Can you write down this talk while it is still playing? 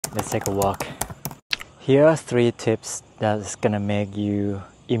let's take a walk. Here are 3 tips that's gonna make you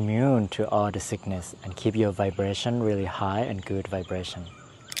immune to all the sickness and keep your vibration really high and good vibration.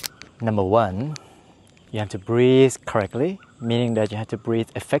 Number 1, you have to breathe correctly, meaning that you have to breathe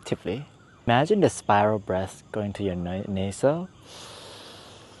effectively. Imagine the spiral breath going to your nasal,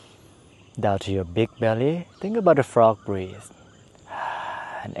 down to your big belly. Think about the frog breathe.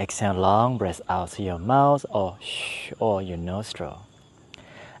 And exhale long breath out to your mouth or your nostril.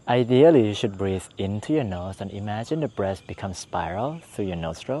 Ideally, you should breathe into your nose and imagine the breath becomes spiral through your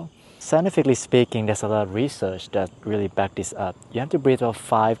nostril. Scientifically speaking, there's a lot of research that really back this up. You have to breathe for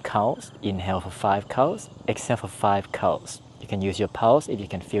 5 counts, inhale for 5 counts, exhale for 5 counts. You can use your pulse if you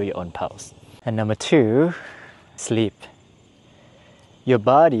can feel your own pulse. And number 2, sleep. Your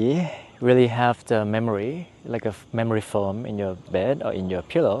body really have the memory, like a memory foam in your bed or in your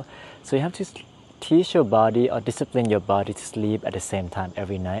pillow. So you have to teach your body or discipline your body to sleep at the same time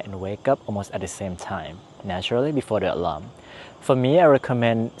every night and wake up almost at the same time, naturally before the alarm. For me, I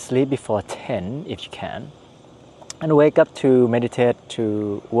recommend sleep before 10 if you can, and wake up to meditate,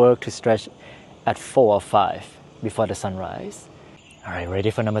 to work, to stretch at 4 or 5 before the sunrise. All right, ready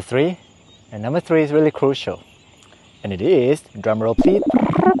for number 3? And number 3 is really crucial, and it is, drumroll please,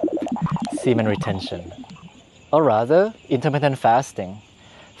 semen retention, or rather, intermittent fasting.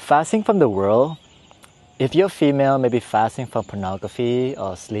 Fasting from the world. If you're female, maybe fasting from pornography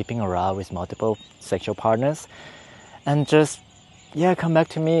or sleeping around with multiple sexual partners, and just come back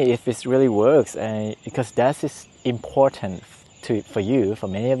to me if it really works, and because that is important for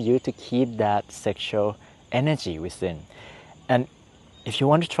many of you to keep that sexual energy within. And if you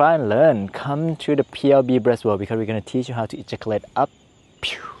want to try and learn, come to the PLB breath work, because we're going to teach you how to ejaculate up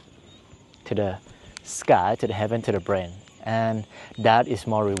to the sky, to the heaven, to the brain, and that is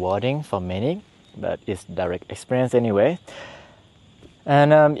more rewarding for many. But it's direct experience anyway.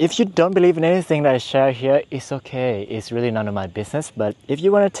 And if you don't believe in anything that I share here, it's okay. It's really none of my business. But if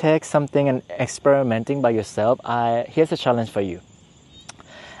you want to take something and experimenting by yourself, here's a challenge for you.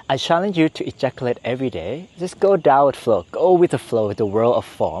 I challenge you to ejaculate every day. Just go down with flow. Go with the flow, with the world of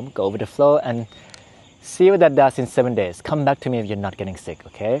form. Go with the flow and see what that does in 7 days. Come back to me if you're not getting sick,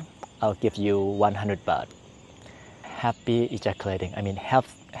 okay? I'll give you 100 baht. Happy ejaculating,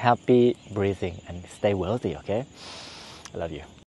 happy breathing, and stay wealthy, okay? I love you.